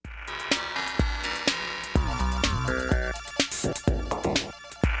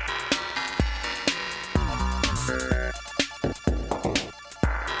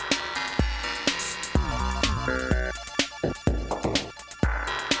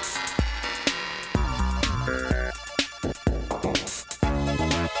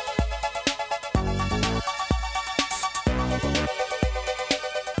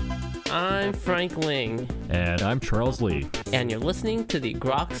Frank Ling. And I'm Charles Lee. And you're listening to the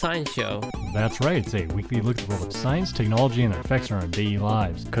Grok Science Show. That's right. It's a weekly look at the world of science, technology, and their effects on our daily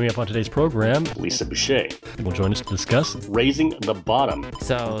lives. Coming up on today's program, Lisa Boucher will join us to discuss Raising the Bottom.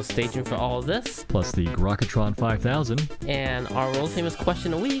 So stay tuned for all of this. Plus the Grokatron 5000. And our world-famous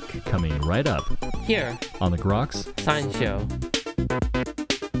question a week. Coming right up. Here. On the Groks Science Show.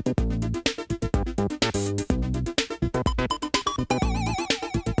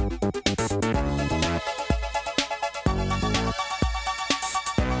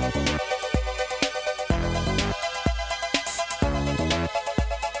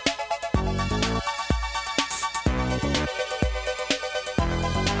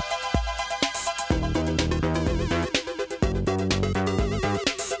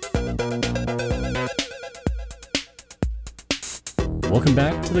 Welcome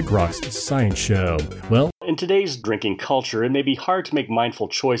back to the Groks Science Show. Well, in today's drinking culture, it may be hard to make mindful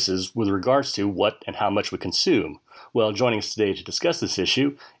choices with regards to what and how much we consume. Well, joining us today to discuss this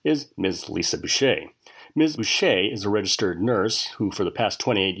issue is Ms. Lisa Boucher. Ms. Boucher is a registered nurse who, for the past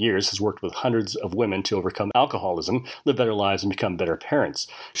 28 years, has worked with hundreds of women to overcome alcoholism, live better lives, and become better parents.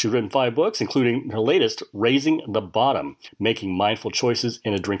 She's written 5 books, including her latest, Raising the Bottom, Making Mindful Choices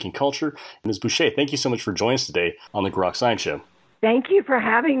in a Drinking Culture. Ms. Boucher, thank you so much for joining us today on the Grok Science Show. Thank you for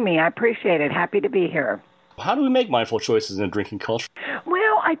having me. I appreciate it. Happy to be here. How do we make mindful choices in a drinking culture?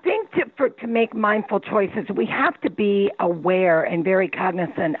 Well, I think to make mindful choices, we have to be aware and very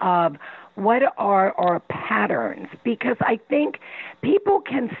cognizant of what are our patterns, because I think people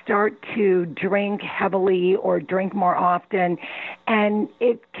can start to drink heavily or drink more often, and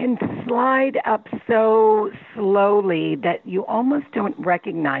it can slide up so slowly that you almost don't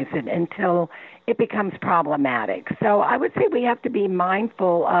recognize it until it becomes problematic. So I would say we have to be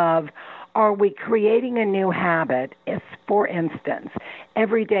mindful of, are we creating a new habit? For instance,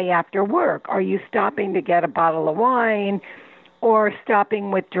 every day after work, are you stopping to get a bottle of wine or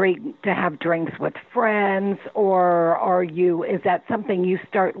stopping to have drinks with friends, or is that something you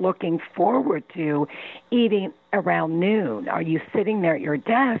start looking forward to eating around noon? Are you sitting there at your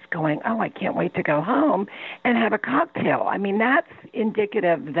desk going, oh, I can't wait to go home and have a cocktail? I mean, that's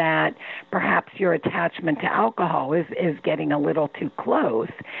indicative that perhaps your attachment to alcohol is getting a little too close,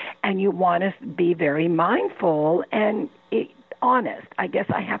 and you want to be very mindful and honest. I guess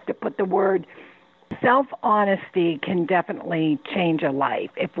I have to put the word self-honesty can definitely change a life.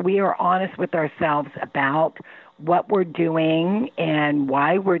 If we are honest with ourselves about what we're doing and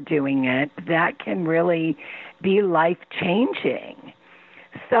why we're doing it, that can really be life-changing.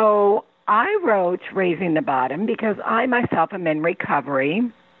 So I wrote Raising the Bottom because I myself am in recovery.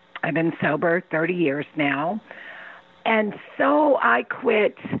 I've been sober 30 years now. And so I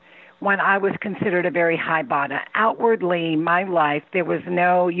quit when I was considered a very high bottom. Outwardly, my life, there was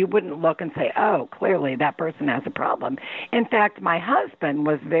you wouldn't look and say, oh, clearly that person has a problem. In fact, my husband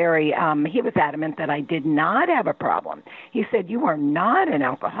was he was adamant that I did not have a problem. He said, you are not an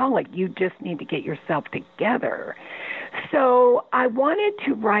alcoholic. You just need to get yourself together. So I wanted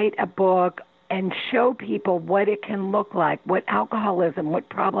to write a book and show people what it can look like, what alcoholism, what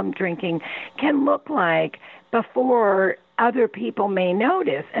problem drinking can look like before other people may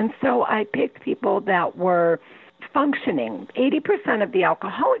notice. And so I picked people that were functioning. 80% of the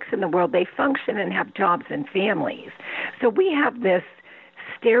alcoholics in the world, they function and have jobs and families. So we have this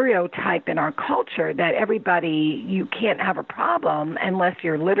stereotype in our culture that you can't have a problem unless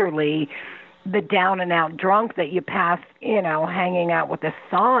you're literally the down-and-out drunk that you pass, hanging out with a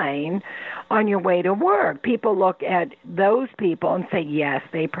sign on your way to work. People look at those people and say, yes,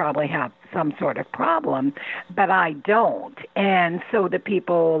 they probably have some sort of problem, but I don't. And so the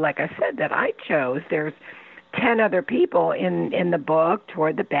people, like I said, that I chose, there's 10 other people in the book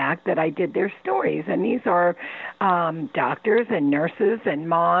toward the back that I did their stories. And these are doctors and nurses and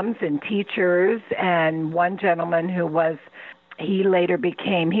moms and teachers, and one gentleman who he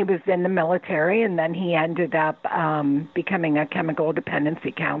was in the military, and then he ended up becoming a chemical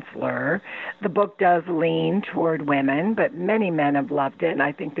dependency counselor. The book does lean toward women, but many men have loved it, and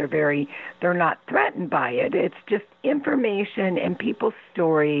I think they're not threatened by it. It's just information and people's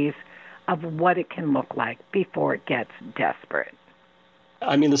stories of what it can look like before it gets desperate.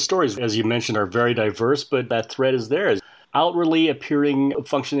 I mean, the stories, as you mentioned, are very diverse, but that thread is there. It's outwardly appearing,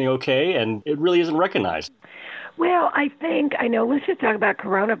 functioning okay, and it really isn't recognized. Well, let's just talk about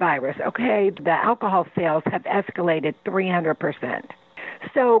coronavirus. Okay, the alcohol sales have escalated 300%.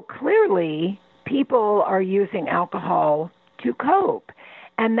 So clearly, people are using alcohol to cope,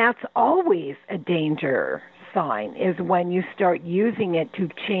 and that's always a danger sign, is when you start using it to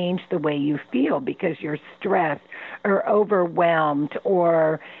change the way you feel because you're stressed or overwhelmed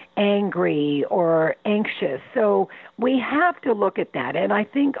or angry or anxious. So we have to look at that. And I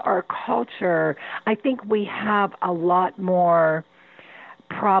think our culture, I think we have a lot more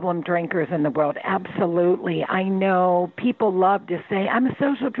problem drinkers in the world. Absolutely. I know people love to say, I'm a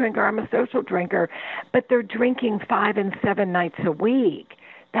social drinker, but they're drinking 5 and 7 nights a week.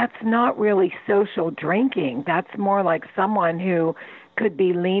 That's not really social drinking. That's more like someone who could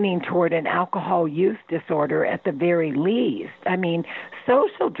be leaning toward an alcohol use disorder at the very least. I mean,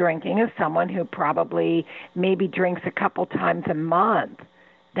 social drinking is someone who probably maybe drinks a couple times a month.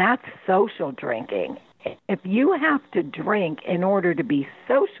 That's social drinking. If you have to drink in order to be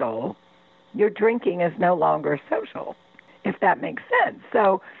social, your drinking is no longer social, if that makes sense.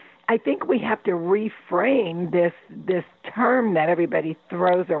 So I think we have to reframe this term that everybody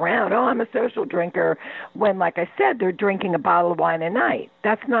throws around. Oh, I'm a social drinker, when, like I said, they're drinking a bottle of wine a night.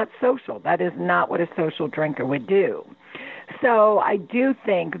 That's not social. That is not what a social drinker would do. So I do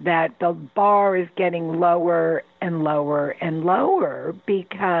think that the bar is getting lower and lower and lower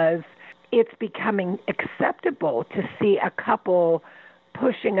because it's becoming acceptable to see a couple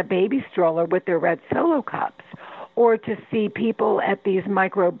pushing a baby stroller with their red Solo cups, or to see people at these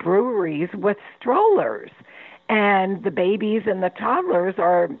microbreweries with strollers. And the babies and the toddlers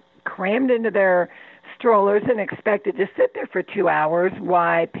are crammed into their strollers and expected to sit there for 2 hours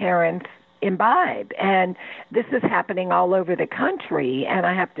while parents imbibe. And this is happening all over the country. And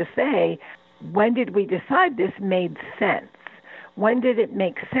I have to say, when did we decide this made sense? When did it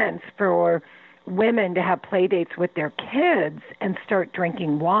make sense for women to have play dates with their kids and start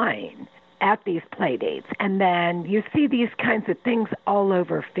drinking wine at these play dates? And then you see these kinds of things all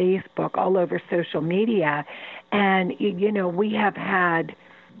over Facebook, all over social media. And, you know, we've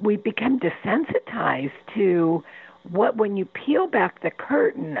become desensitized to what, when you peel back the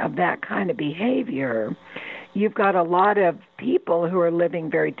curtain of that kind of behavior, you've got a lot of people who are living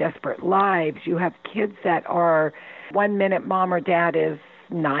very desperate lives. You have kids that are, 1 minute mom or dad is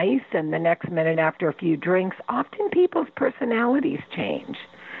nice, and the next minute after a few drinks, often people's personalities change.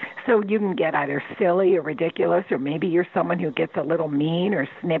 So you can get either silly or ridiculous, or maybe you're someone who gets a little mean or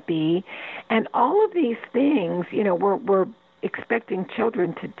snippy. And all of these things, you know, we're expecting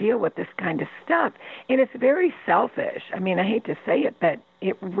children to deal with this kind of stuff. And it's very selfish. I mean, I hate to say it, but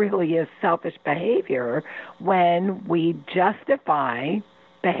it really is selfish behavior when we justify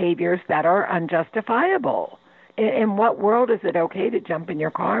behaviors that are unjustifiable. In what world is it okay to jump in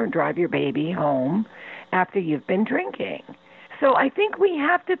your car and drive your baby home after you've been drinking? So I think we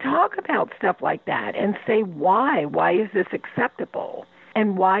have to talk about stuff like that and say why. Why is this acceptable?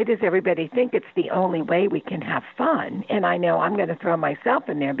 And why does everybody think it's the only way we can have fun? And I know I'm going to throw myself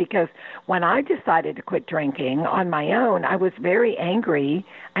in there, because when I decided to quit drinking on my own, I was very angry.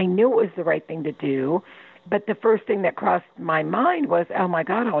 I knew it was the right thing to do. But the first thing that crossed my mind was, oh, my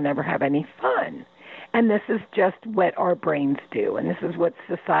God, I'll never have any fun. And this is just what our brains do, and this is what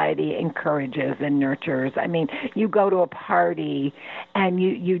society encourages and nurtures. I mean, you go to a party and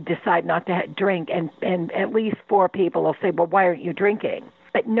you decide not to drink, and at least 4 people will say, well, why aren't you drinking?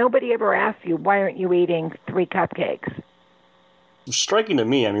 But nobody ever asks you, why aren't you eating 3 cupcakes? Striking to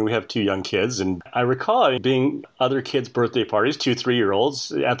me, I mean, we have 2 young kids, and I recall being other kids' birthday parties, 2,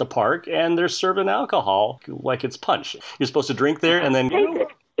 3-year-olds at the park, and they're serving alcohol like it's punch. You're supposed to drink there, and then...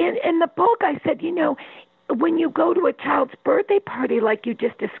 In the book, I said, you know, when you go to a child's birthday party like you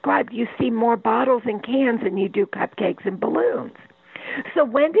just described, you see more bottles and cans than you do cupcakes and balloons. So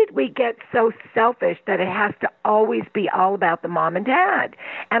when did we get so selfish that it has to always be all about the mom and dad?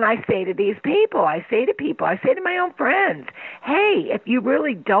 And I say to these people, I say to my own friends, hey, if you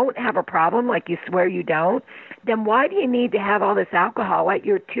really don't have a problem, like you swear you don't, then why do you need to have all this alcohol at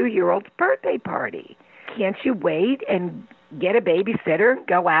your 2-year-old's birthday party? Can't you wait and get a babysitter,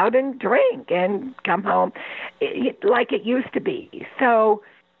 go out and drink and come home like it used to be? So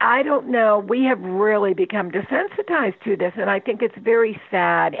I don't know. We have really become desensitized to this, and I think it's very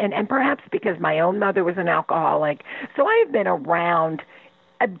sad, and perhaps because my own mother was an alcoholic. So I have been around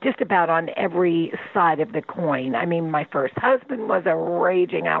just about on every side of the coin. I mean, my first husband was a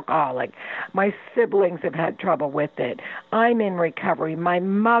raging alcoholic. My siblings have had trouble with it. I'm in recovery. My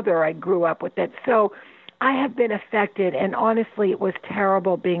mother, I grew up with it. So I have been affected, and honestly, it was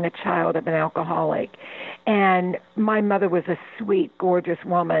terrible being a child of an alcoholic. And my mother was a sweet, gorgeous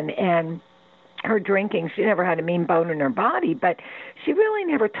woman, and her drinking, she never had a mean bone in her body, but she really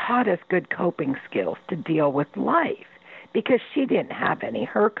never taught us good coping skills to deal with life, because she didn't have any.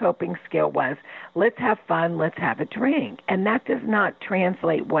 Her coping skill was, let's have fun, let's have a drink. And that does not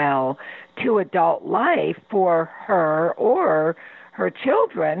translate well to adult life for her or her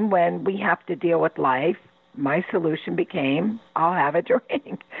children when we have to deal with life my solution became, I'll have a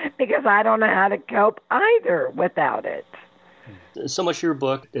drink because I don't know how to cope either without it. So much of your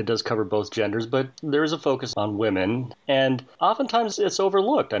book, it does cover both genders, but there is a focus on women, and oftentimes it's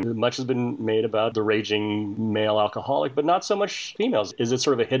overlooked. I mean, much has been made about the raging male alcoholic, but not so much females. Is it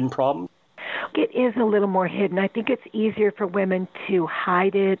sort of a hidden problem? It is a little more hidden. I think it's easier for women to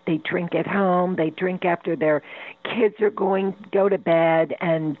hide it. They drink at home. They drink after their kids are go to bed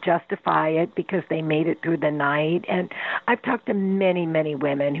and justify it because they made it through the night. And I've talked to many, many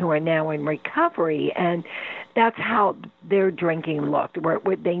women who are now in recovery, and that's how their drinking looked, where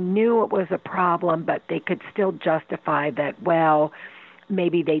they knew it was a problem, but they could still justify that, well,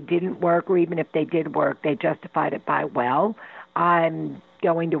 maybe they didn't work, or even if they did work, they justified it by, well, I'm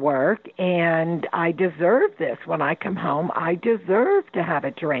going to work, and I deserve this. When I come home, I deserve to have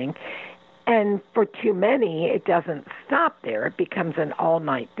a drink. And for too many, it doesn't stop there. It becomes an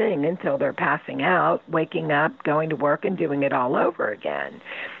all-night thing until they're passing out, waking up, going to work, and doing it all over again.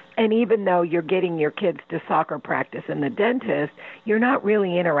 And even though you're getting your kids to soccer practice and the dentist, you're not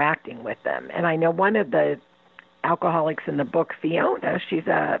really interacting with them. And I know one of the alcoholics in the book, Fiona, she's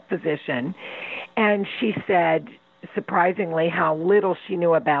a physician, and she said, surprisingly, how little she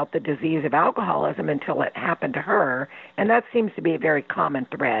knew about the disease of alcoholism until it happened to her. And that seems to be a very common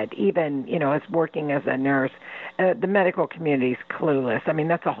thread, even, as working as a nurse. The medical community is clueless. I mean,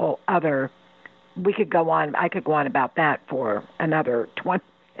 that's a whole other, I could go on about that for another 20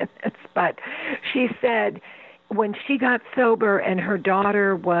 minutes. But she said when she got sober and her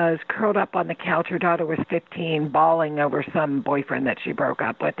daughter was curled up on the couch, her daughter was 15, bawling over some boyfriend that she broke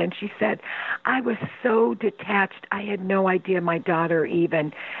up with, and she said, I was so detached, I had no idea my daughter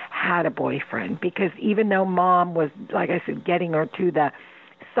even had a boyfriend, because even though mom was, like I said, getting her to the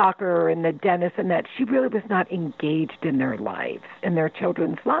soccer and the dentist and that, she really was not engaged in their lives, in their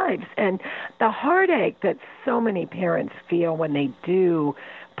children's lives. And the heartache that so many parents feel when they do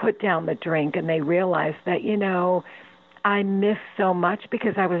put down the drink and they realize that, I miss so much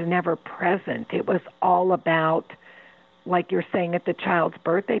because I was never present. It was all about, like you're saying, at the child's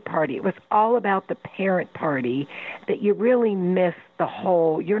birthday party. It was all about the parent party, that you really miss the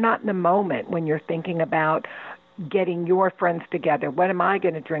whole, you're not in the moment when you're thinking about getting your friends together. What am I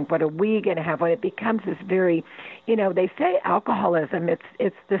going to drink? What are we going to have? When it becomes this very, they say alcoholism,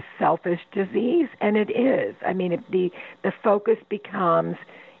 it's the selfish disease, and it is. I mean, if the focus becomes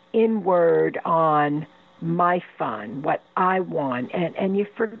inward on my fun, what I want, and you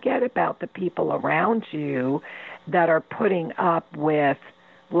forget about the people around you that are putting up with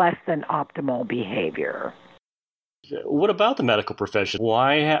less than optimal behavior. What about the medical profession?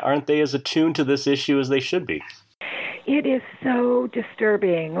 Why aren't they as attuned to this issue as they should be? It is so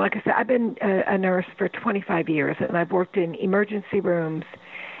disturbing. Like I said, I've been a nurse for 25 years, and I've worked in emergency rooms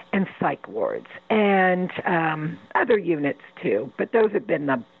and psych wards and other units too, but those have been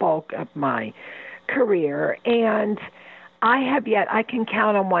the bulk of my career. And I can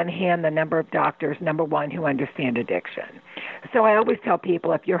count on one hand the number of doctors, number one, who understand addiction. So I always tell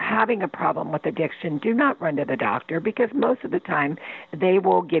people, if you're having a problem with addiction, do not run to the doctor, because most of the time they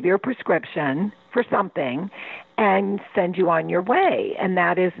will give you a prescription for something and send you on your way. And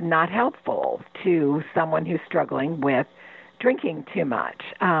that is not helpful to someone who's struggling with drinking too much.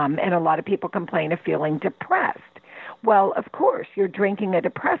 And a lot of people complain of feeling depressed. Well, of course, you're drinking a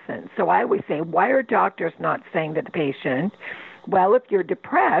depressant. So I always say, why are doctors not saying to the patient, well, if you're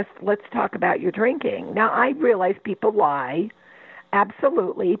depressed, let's talk about your drinking? Now, I realize people lie.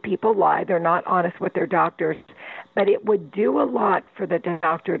 Absolutely, people lie. They're not honest with their doctors. But it would do a lot for the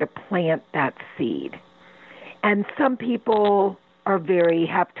doctor to plant that seed. And some people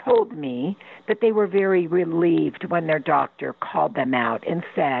have told me that they were very relieved when their doctor called them out and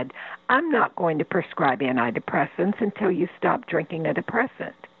said, I'm not going to prescribe antidepressants until you stop drinking a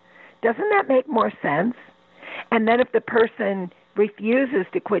depressant. Doesn't that make more sense? And then if the person refuses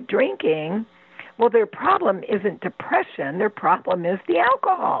to quit drinking, well, their problem isn't depression. Their problem is the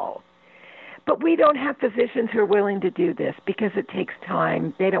alcohol. But we don't have physicians who are willing to do this because it takes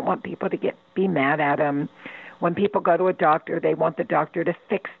time. They don't want people to be mad at them. When people go to a doctor, they want the doctor to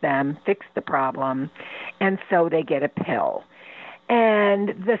fix the problem, and so they get a pill. And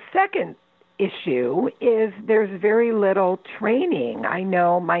the second issue is there's very little training. I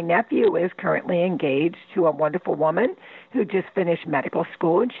know my nephew is currently engaged to a wonderful woman who just finished medical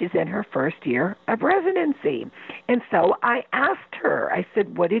school, and she's in her first year of residency. And so I asked her, I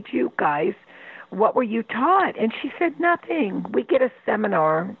said, what were you taught? And she said, nothing. We get a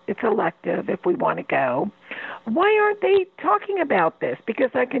seminar. It's elective if we want to go. Why aren't they talking about this?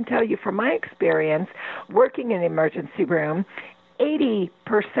 Because I can tell you from my experience working in an emergency room,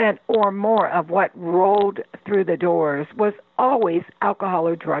 80% or more of what rolled through the doors was always alcohol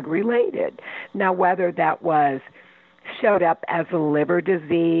or drug related. Now, whether that showed up as a liver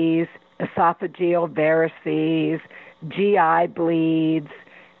disease, esophageal varices, GI bleeds,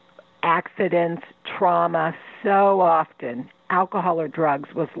 accidents, trauma, so often alcohol or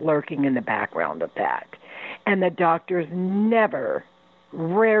drugs was lurking in the background of that. And the doctors never,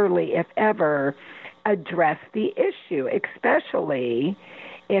 rarely, if ever, addressed the issue, especially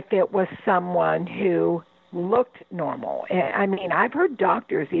if it was someone who looked normal. I mean, I've heard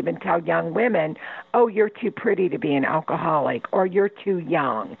doctors even tell young women, oh, you're too pretty to be an alcoholic, or you're too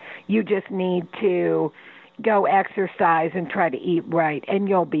young. You just need to go exercise and try to eat right, and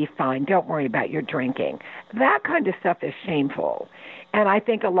you'll be fine. Don't worry about your drinking. That kind of stuff is shameful. And I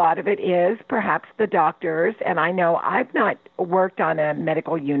think a lot of it is perhaps the doctors, and I know I've not worked on a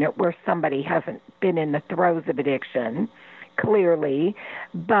medical unit where somebody hasn't been in the throes of addiction, clearly,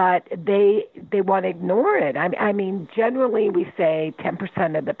 but they want to ignore it. I mean, generally we say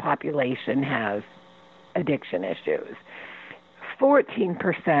 10% of the population has addiction issues.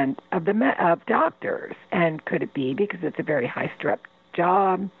 14% of doctors, and could it be because it's a very high-stress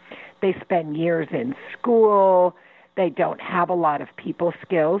job? They spend years in school. They don't have a lot of people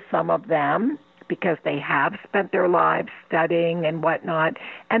skills, some of them, because they have spent their lives studying and whatnot,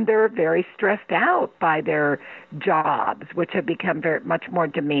 and they're very stressed out by their jobs, which have become very much more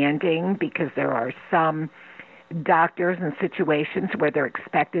demanding because there are some doctors in situations where they're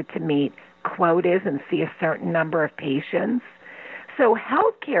expected to meet quotas and see a certain number of patients. So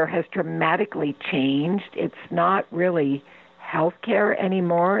healthcare has dramatically changed. It's not really healthcare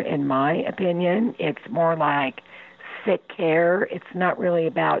anymore, in my opinion. It's more like sick care. It's not really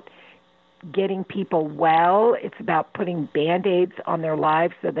about getting people well. It's about putting Band-Aids on their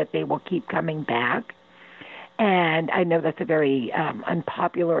lives so that they will keep coming back. And I know that's a very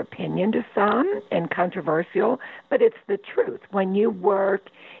unpopular opinion to some and controversial, but it's the truth. When you work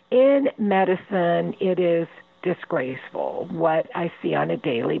in medicine, it is disgraceful what I see on a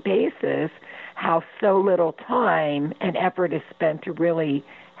daily basis, how so little time and effort is spent to really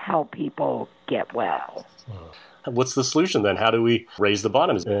help people get well. What's the solution then? How do we raise the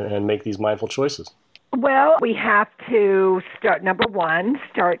bottoms and make these mindful choices? Well, we have to start, number one,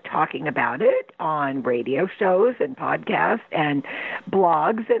 start talking about it on radio shows and podcasts and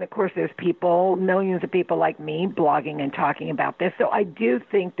blogs. And, of course, there's people, millions of people like me, blogging and talking about this. So I do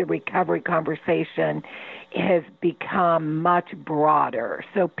think the recovery conversation has become much broader.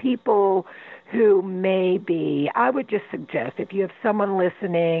 So people who may be, I would just suggest, if you have someone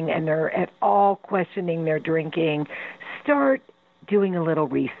listening and they're at all questioning their drinking, start doing a little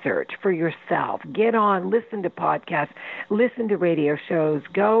research for yourself. Get on, listen to podcasts, listen to radio shows,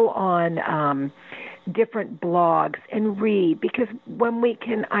 go on different blogs and read, because when we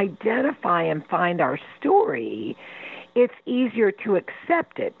can identify and find our story, it's easier to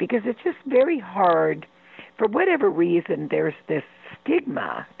accept it, because it's just very hard. For whatever reason, there's this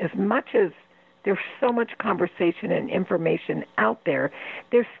stigma. As much as there's so much conversation and information out there,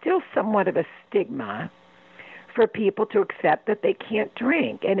 there's still somewhat of a stigma for people to accept that they can't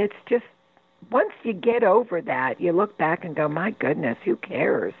drink. And it's just, once you get over that, you look back and go, my goodness, who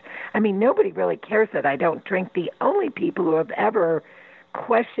cares? I mean, nobody really cares that I don't drink. The only people who have ever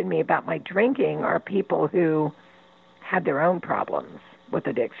questioned me about my drinking are people who had their own problems with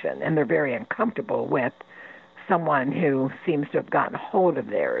addiction, and they're very uncomfortable with someone who seems to have gotten hold of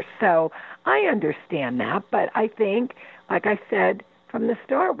theirs. So I understand that, but I think, like I said from the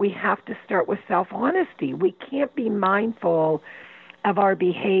start, we have to start with self-honesty. We can't be mindful of our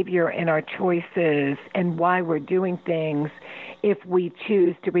behavior and our choices and why we're doing things if we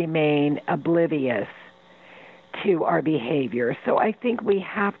choose to remain oblivious to our behavior. So I think we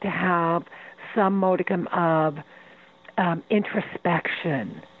have to have some modicum of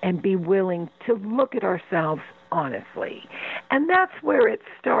introspection and be willing to look at ourselves honestly. And that's where it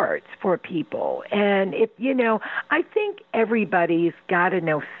starts for people. And if, I think everybody's got to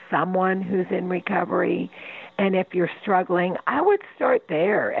know someone who's in recovery. And if you're struggling, I would start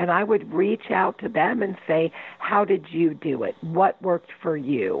there, and I would reach out to them and say, how did you do it? What worked for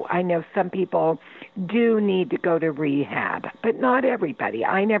you? I know some people do need to go to rehab, but not everybody.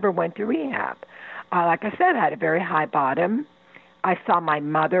 I never went to rehab. Like I said, I had a very high bottom. I saw my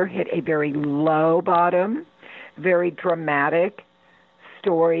mother hit a very low bottom, very dramatic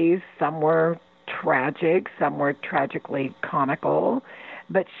stories. Some were tragic, some were tragically comical,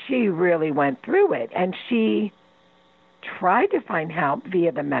 but she really went through it. And she tried to find help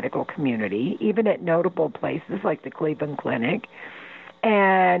via the medical community, even at notable places like the Cleveland Clinic.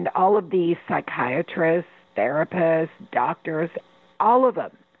 And all of these psychiatrists, therapists, doctors, all of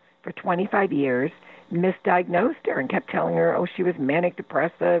them, for 25 years, misdiagnosed her and kept telling her, oh, she was manic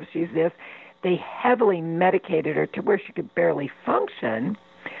depressive, she's this. They heavily medicated her to where she could barely function.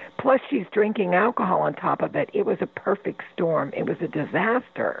 Plus, she's drinking alcohol on top of it. It was a perfect storm. It was a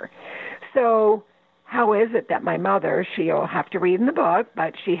disaster. So how is it that my mother, she'll have to read in the book,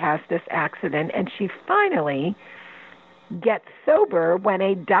 but she has this accident, and she finally gets sober when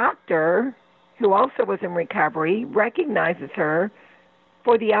a doctor who also was in recovery recognizes her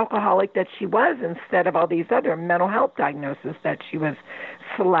for the alcoholic that she was instead of all these other mental health diagnoses that she was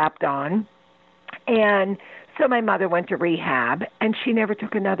slapped on. And so my mother went to rehab, and she never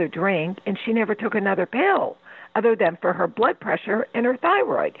took another drink, and she never took another pill other than for her blood pressure and her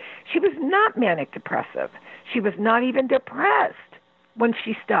thyroid. She was not manic depressive. She was not even depressed when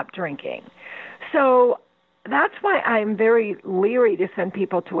she stopped drinking. So that's why I'm very leery to send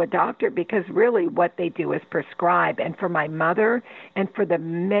people to a doctor, because really what they do is prescribe. And for my mother and for the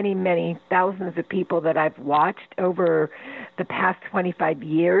many, many thousands of people that I've watched over the past 25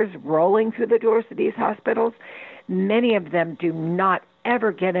 years rolling through the doors of these hospitals, many of them do not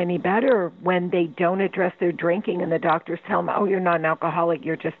ever get any better when they don't address their drinking and the doctors tell them, oh, you're not an alcoholic,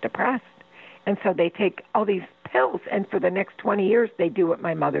 you're just depressed. And so they take all these pills, and for the next 20 years, they do what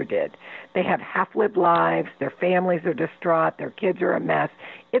my mother did. They have half-lived lives. Their families are distraught. Their kids are a mess.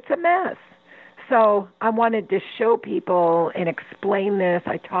 It's a mess. So I wanted to show people and explain this.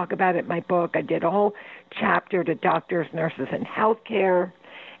 I talk about it in my book. I did a whole chapter to doctors, nurses, and healthcare,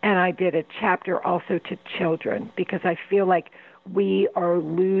 and I did a chapter also to children, because I feel like we are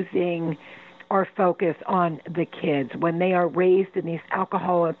losing our focus on the kids. When they are raised in these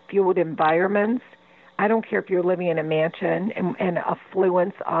alcohol-fueled environments, I don't care if you're living in a mansion, and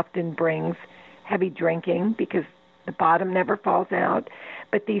affluence often brings heavy drinking because the bottom never falls out,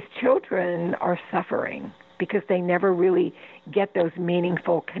 but these children are suffering because they never really get those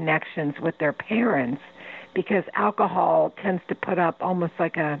meaningful connections with their parents, because alcohol tends to put up almost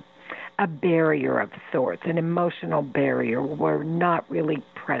like a barrier of sorts, an emotional barrier. We're not really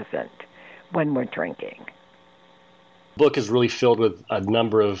present when we're drinking. The book is really filled with a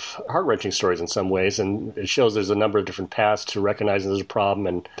number of heart-wrenching stories in some ways, and it shows there's a number of different paths to recognizing there's a problem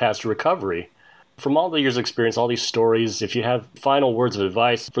and paths to recovery. From all the years of experience, all these stories, if you have final words of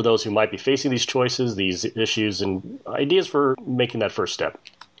advice for those who might be facing these choices, these issues, and ideas for making that first step.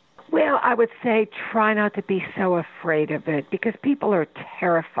 Well, I would say try not to be so afraid of it, because people are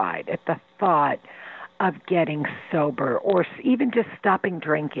terrified at the thought of getting sober or even just stopping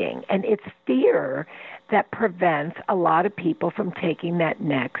drinking. And it's fear that prevents a lot of people from taking that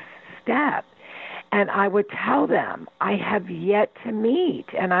next step. And I would tell them, I have yet to meet,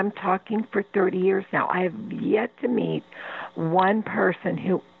 and I'm talking for 30 years now, I have yet to meet one person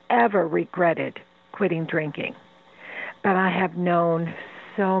who ever regretted quitting drinking. But I have known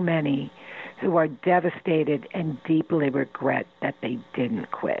so many who are devastated and deeply regret that they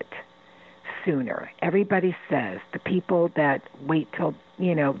didn't quit sooner. Everybody says, the people that wait till,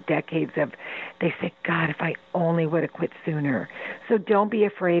 decades of, they say, God, if I only would have quit sooner. So don't be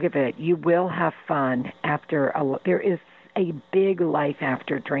afraid of it. You will have fun there is a big life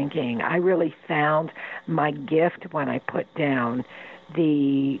after drinking. I really found my gift when I put down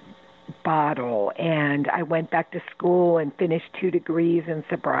the bottle, and I went back to school and finished 2 degrees in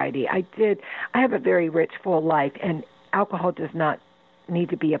sobriety. I have a very rich, full life, and alcohol does not need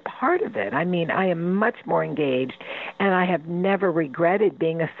to be a part of it. I mean, I am much more engaged, and I have never regretted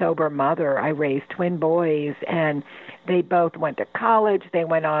being a sober mother. I raised twin boys, and they both went to college. They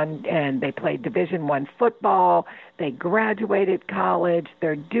went on and they played Division I football. They graduated college.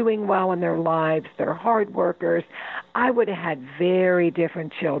 They're doing well in their lives. They're hard workers. I would have had very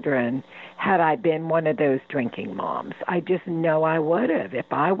different children had I been one of those drinking moms. I just know I would have.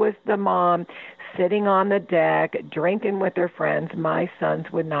 If I was the mom sitting on the deck, drinking with their friends, my sons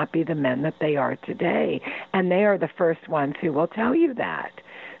would not be the men that they are today. And they are the first ones who will tell you that.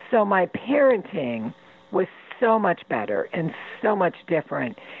 So my parenting was so much better and so much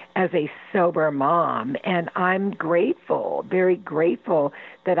different as a sober mom. And I'm grateful, very grateful,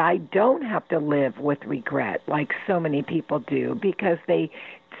 that I don't have to live with regret like so many people do, because they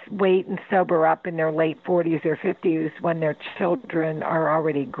wait and sober up in their late 40s or 50s when their children are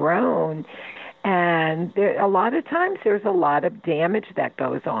already grown. And a lot of times there's a lot of damage that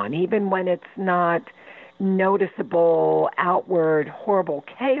goes on, even when it's not noticeable, outward, horrible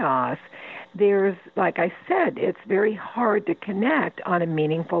chaos. There's, like I said, it's very hard to connect on a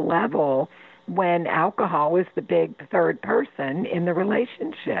meaningful level when alcohol is the big third person in the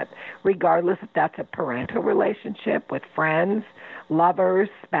relationship, regardless if that's a parental relationship with friends, lovers,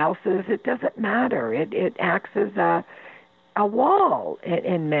 spouses. It doesn't matter. It acts as a wall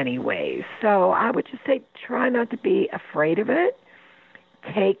in many ways. So I would just say try not to be afraid of it.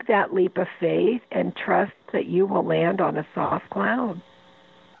 Take that leap of faith and trust that you will land on a soft cloud.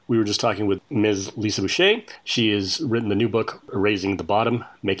 We were just talking with Ms. Lisa Boucher. She has written the new book, Raising the Bottom,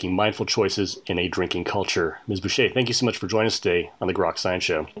 Making Mindful Choices in a Drinking Culture. Ms. Boucher, thank you so much for joining us today on the Grok Science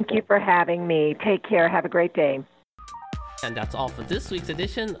Show. Thank you for having me. Take care. Have a great day. And that's all for this week's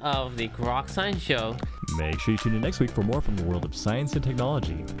edition of the Grok Science Show. Make sure you tune in next week for more from the world of science and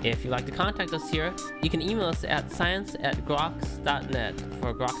technology. If you'd like to contact us here, you can email us at science@groks.net.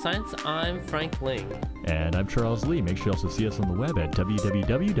 For Grok Science, I'm Frank Ling. And I'm Charles Lee. Make sure you also see us on the web at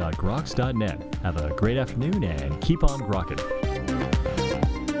www.groks.net. Have a great afternoon and keep on grokking.